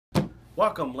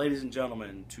Welcome, ladies and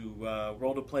gentlemen, to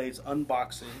Roll2Play's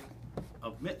unboxing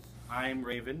of Myth. I'm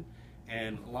Raven,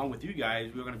 and along with you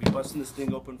guys, we're going to be busting this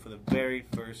thing open for the very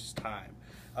first time.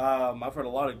 I've heard a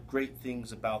lot of great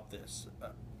things about this.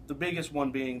 The biggest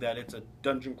one being that it's a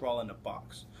dungeon crawl in a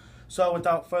box. So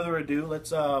without further ado,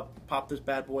 let's pop this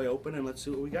bad boy open and let's see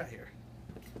what we got here.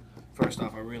 First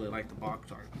off, I really like the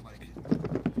box art.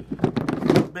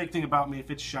 The big thing about me,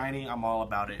 if it's shiny, I'm all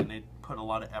about it, and they put a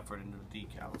lot of effort into the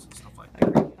decals and stuff like that. I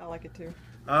agree. I like it too.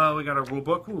 We got a rule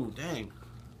book. Ooh, dang.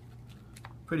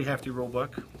 Pretty hefty rule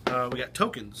book. We got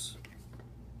tokens.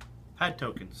 Had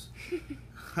tokens.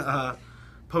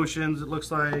 Potions, it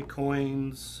looks like,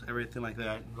 coins, everything like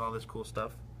that. All this cool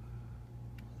stuff.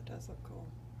 It does look cool.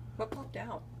 What popped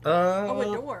out? Oh, a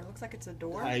door. Looks like it's a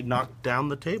door. I knocked down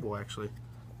the table, actually.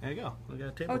 There you go. We got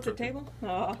a table. Oh, it's token. a table?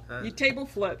 Oh, you table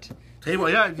flipped. Table,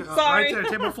 yeah. Sorry. Right there,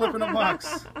 table flip in a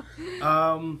box.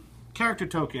 Character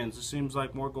tokens. It seems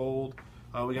like more gold.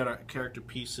 We got our character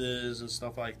pieces and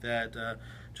stuff like that.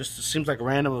 Just it seems like a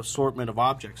random assortment of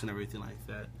objects and everything like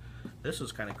that. This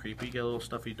is kind of creepy. You get a little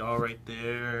stuffy doll right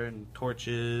there, and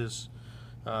torches.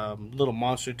 Little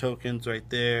monster tokens right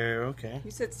there. Okay. You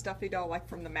said stuffy doll like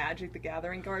from the Magic the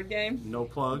Gathering card game? No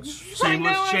plugs.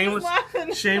 Shameless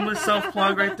self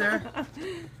plug right there.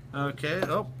 Okay.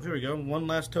 Oh, here we go. One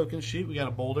last token sheet. We got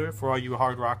a boulder for all you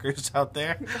hard rockers out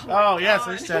there. Oh yes,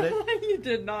 I said it. You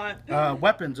did not.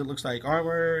 Weapons. It looks like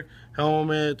armor,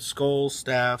 helmet, skulls,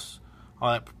 staffs,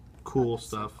 all that cool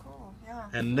stuff. So cool. Yeah.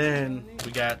 And then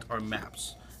we got our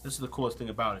maps. This is the coolest thing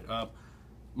about it.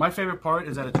 My favorite part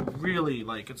is that it's really,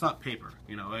 like, it's not paper,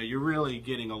 you know, you're really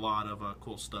getting a lot of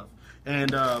cool stuff.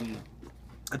 And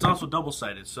it's also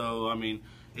double-sided, so, I mean,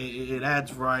 it adds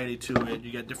variety to it.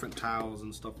 You get different tiles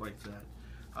and stuff like that.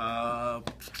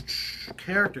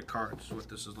 Character cards is what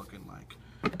this is looking like.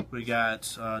 We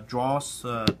got draw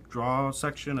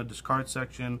section, a discard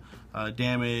section,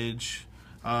 damage.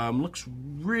 Looks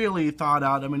really thought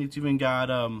out. I mean, it's even got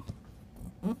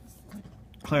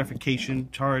clarification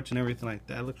charts and everything like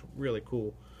that. It looks really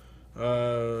cool.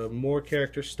 More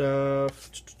character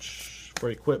stuff for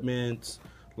equipment,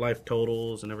 life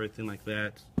totals and everything like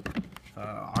that.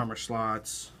 Armor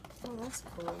slots. Oh, that's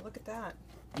cool. Look at that.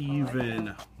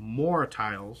 Even more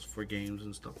tiles for games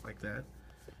and stuff like that.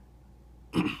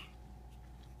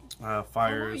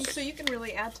 Fires. Oh, so you can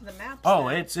really add to the map. Oh,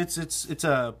 it's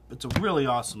a really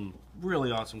awesome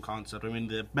concept. I mean,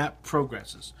 the map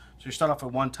progresses. So you start off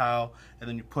with one tile, and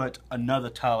then you put another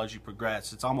tile as you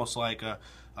progress. It's almost like a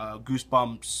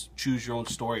Goosebumps choose your own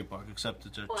storybook, except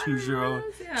it's a choose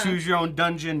your own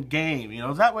dungeon game. You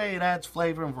know, that way it adds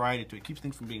flavor and variety to it. Keeps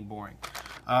things from being boring.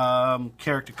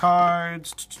 Character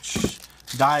cards,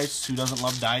 dice. Who doesn't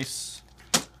love dice?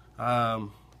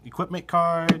 Equipment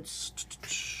cards.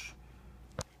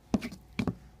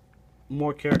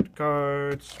 More character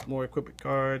cards, more equipment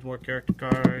cards, more character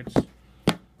cards.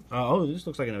 Oh, this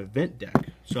looks like an event deck.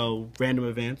 So, random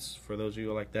events, for those of you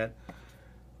who like that.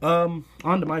 On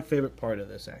to my favorite part of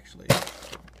this, actually.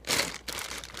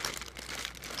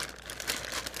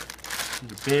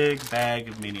 The big bag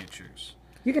of miniatures.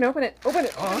 You can open it. Open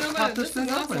it. Oh, let's pop this thing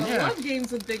open, awesome. yeah. I love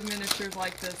games with big miniatures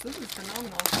like this. This is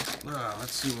phenomenal.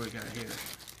 Let's see what we got here.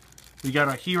 We got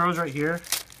our heroes right here,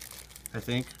 I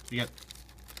think. We got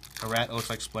a rat that looks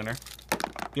like Splinter.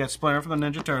 You got Splinter from the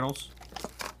Ninja Turtles.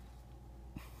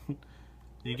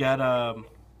 You got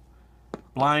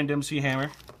Blind MC Hammer.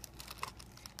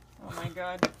 Oh my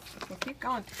god. Well, keep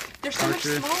going. They're so much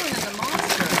smaller than the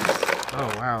monsters.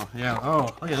 Oh wow, yeah.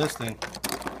 Oh, look at this thing.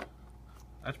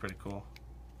 That's pretty cool.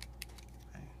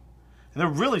 And they're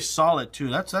really solid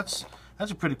too. That's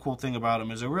a pretty cool thing about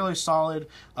them. Is they're really solid.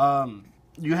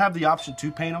 You have the option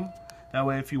to paint them. That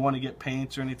way, if you want to get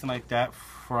paints or anything like that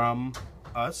from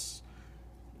us,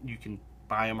 you can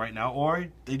buy them right now, or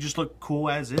they just look cool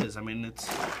as is. I mean,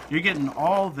 you're getting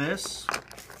all this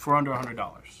for under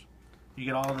 $100. You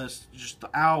get all this, just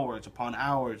hours upon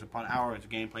hours upon hours of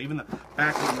gameplay. Even the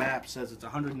back of the map says it's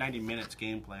 190 minutes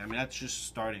gameplay. I mean, that's just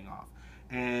starting off.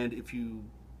 And if you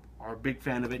are a big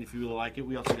fan of it, and if you really like it,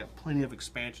 we also got plenty of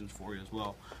expansions for you as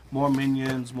well. More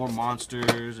minions, more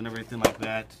monsters, and everything like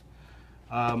that.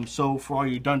 So for all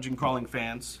you dungeon crawling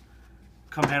fans,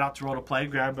 come head out to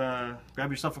Roll2Play, grab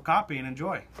yourself a copy and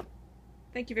enjoy.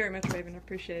 Thank you very much, Raven. I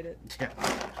appreciate it. Yeah.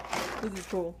 This is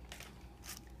cool.